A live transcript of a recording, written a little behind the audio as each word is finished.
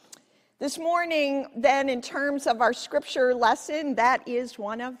This morning, then, in terms of our scripture lesson, that is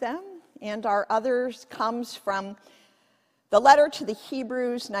one of them, and our others comes from the letter to the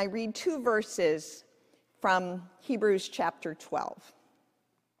Hebrews, and I read 2 verses from Hebrews chapter 12.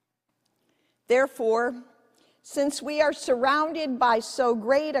 Therefore, since we are surrounded by so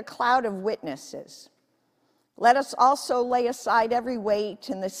great a cloud of witnesses, let us also lay aside every weight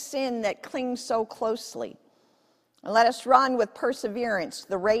and the sin that clings so closely, and let us run with perseverance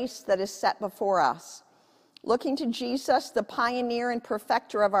the race that is set before us, looking to Jesus, the pioneer and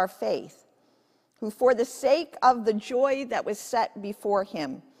perfecter of our faith, who for the sake of the joy that was set before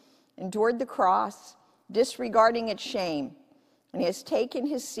him endured the cross, disregarding its shame, and he has taken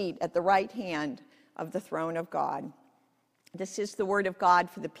his seat at the right hand of the throne of God. This is the word of God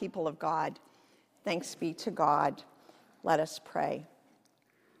for the people of God. Thanks be to God. Let us pray.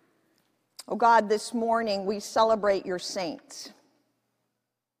 Oh God, this morning we celebrate your saints.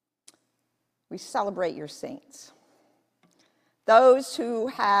 We celebrate your saints. Those who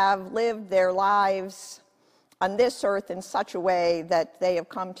have lived their lives on this earth in such a way that they have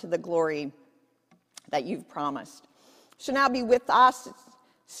come to the glory that you've promised. So now be with us,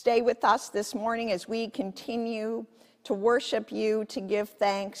 stay with us this morning as we continue to worship you, to give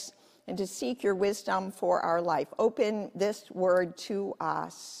thanks, and to seek your wisdom for our life. Open this word to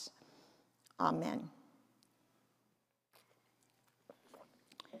us. Amen.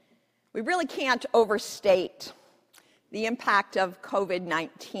 We really can't overstate the impact of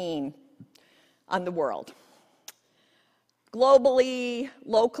COVID-19 on the world. Globally,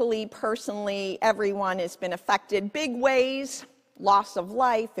 locally, personally, everyone has been affected. Big ways: loss of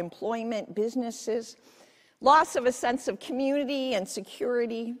life, employment, businesses, loss of a sense of community and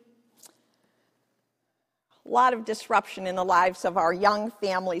security. A lot of disruption in the lives of our young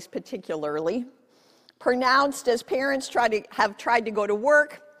families, particularly, pronounced as parents have tried to go to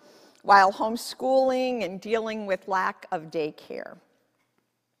work while homeschooling and dealing with lack of daycare.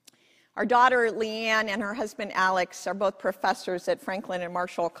 Our daughter Leanne and her husband Alex are both professors at Franklin and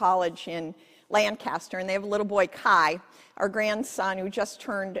Marshall College in Lancaster, and they have a little boy, Kai, our grandson, who just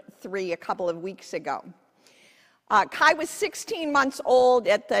turned 3 a couple of weeks ago. Kai was 16 months old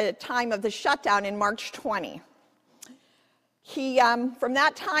at the time of the shutdown in March 20. From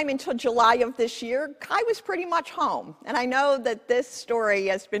that time until July of this year, Kai was pretty much home. And I know that this story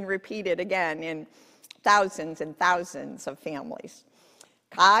has been repeated again in thousands and thousands of families.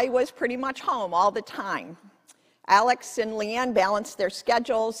 Kai was pretty much home all the time. Alex and Leanne balanced their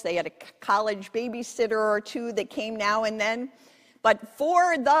schedules. They had a college babysitter or two that came now and then. But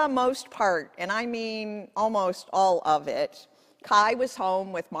for the most part, and I mean almost all of it, Kai was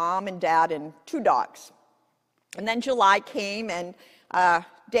home with mom and dad and 2 dogs. And then July came and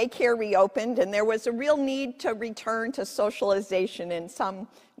daycare reopened, and there was a real need to return to socialization and some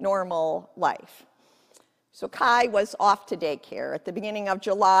normal life. So Kai was off to daycare at the beginning of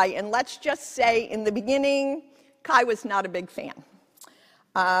July, and let's just say in the beginning, Kai was not a big fan.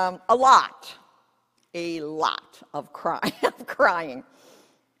 A lot of crying,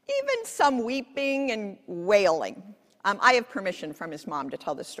 even some weeping and wailing. I have permission from his mom to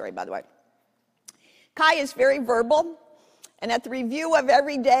tell this story, by the way. Kai is very verbal, and at the review of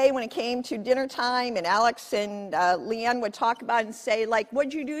every day when it came to dinner time, and Alex and Leanne would talk about it and say, like,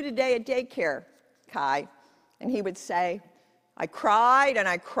 "What'd you do today at daycare, Kai?" And he would say, "I cried and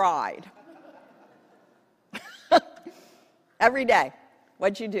I cried." Every day.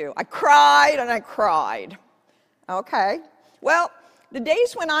 "What'd you do?" "I cried and I cried." Okay. Well, the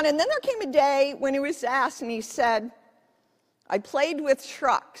days went on, and then there came a day when he was asked, and he said, "I played with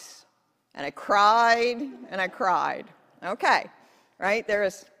trucks, and I cried and I cried." Okay, right?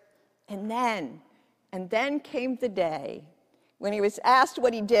 And then came the day when he was asked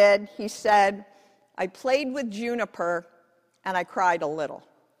what he did. He said, "I played with juniper and I cried a little."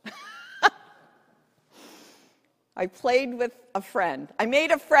 I played with a friend. I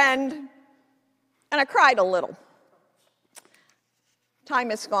made a friend and I cried a little. Time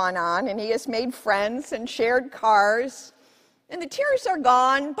has gone on, and he has made friends and shared cars, and the tears are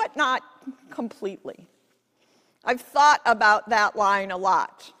gone, but not completely. I've thought about that line a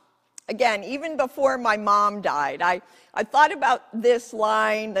lot. Again, even before my mom died, I thought about this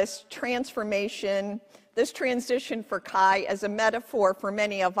line, this transformation, this transition for Kai as a metaphor for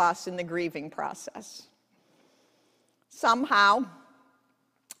many of us in the grieving process. Somehow,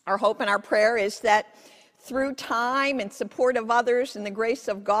 our hope and our prayer is that through time and support of others and the grace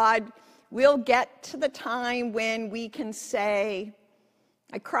of God, we'll get to the time when we can say,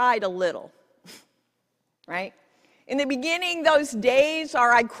 "I cried a little," right? In the beginning, those days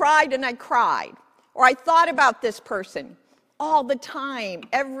are I cried and I cried, or I thought about this person all the time,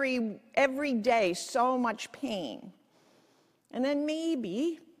 every day, so much pain. And then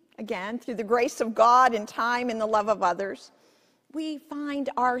maybe, again, through the grace of God and time and the love of others, we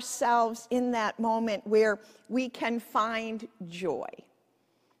find ourselves in that moment where we can find joy.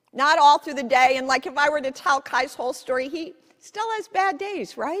 Not all through the day, and like if I were to tell Kai's whole story, he still has bad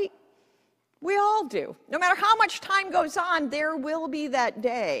days, right? We all do. No matter how much time goes on, there will be that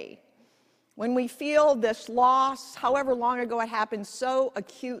day when we feel this loss, however long ago it happened, so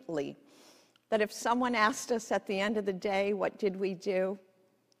acutely that if someone asked us at the end of the day, what did we do?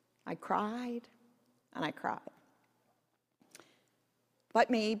 I cried and I cried. But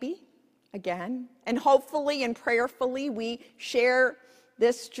maybe, again, and hopefully and prayerfully, we share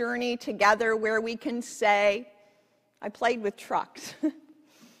this journey together where we can say, I played with trucks.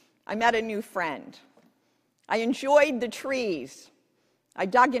 I met a new friend. I enjoyed the trees. I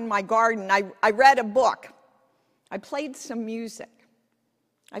dug in my garden. I read a book. I played some music.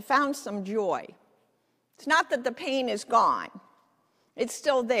 I found some joy. It's not that the pain is gone. It's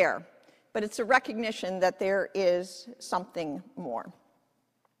still there, but it's a recognition that there is something more.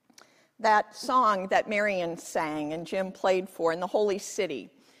 That song that Marion sang and Jim played for in the Holy City,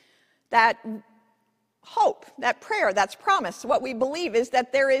 that hope, that prayer, that's promise. What we believe is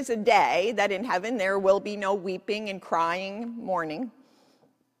that there is a day that in heaven there will be no weeping and crying, mourning.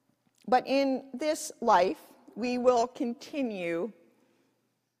 But in this life, we will continue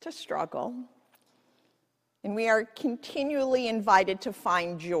to struggle, and we are continually invited to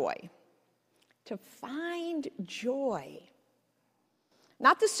find joy. To find joy.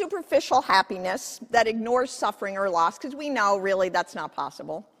 Not the superficial happiness that ignores suffering or loss, because we know really that's not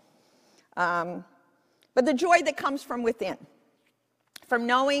possible. But the joy that comes from within, from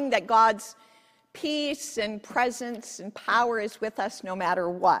knowing that God's peace and presence and power is with us no matter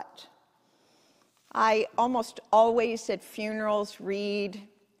what. I almost always at funerals read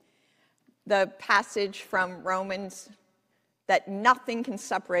the passage from Romans that nothing can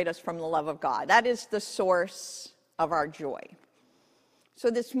separate us from the love of God. That is the source of our joy.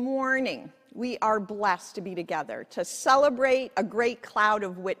 So this morning, we are blessed to be together, to celebrate a great cloud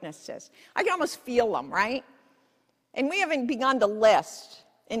of witnesses. I can almost feel them, right? And we haven't begun to list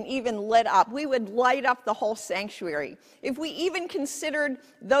and even lit up. We would light up the whole sanctuary if we even considered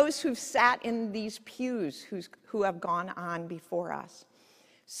those who've sat in these pews who have gone on before us.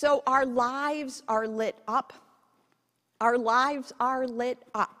 So our lives are lit up. Our lives are lit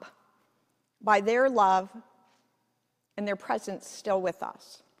up by their love and their presence still with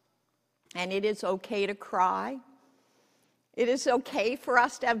us. And it is okay to cry. It is okay for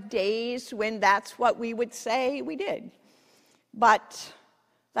us to have days when that's what we would say we did. But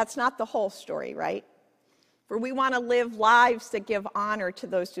that's not the whole story, right? For we want to live lives that give honor to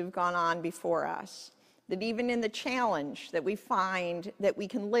those who've gone on before us. That even in the challenge that we find that we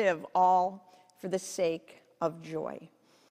can live all for the sake of joy.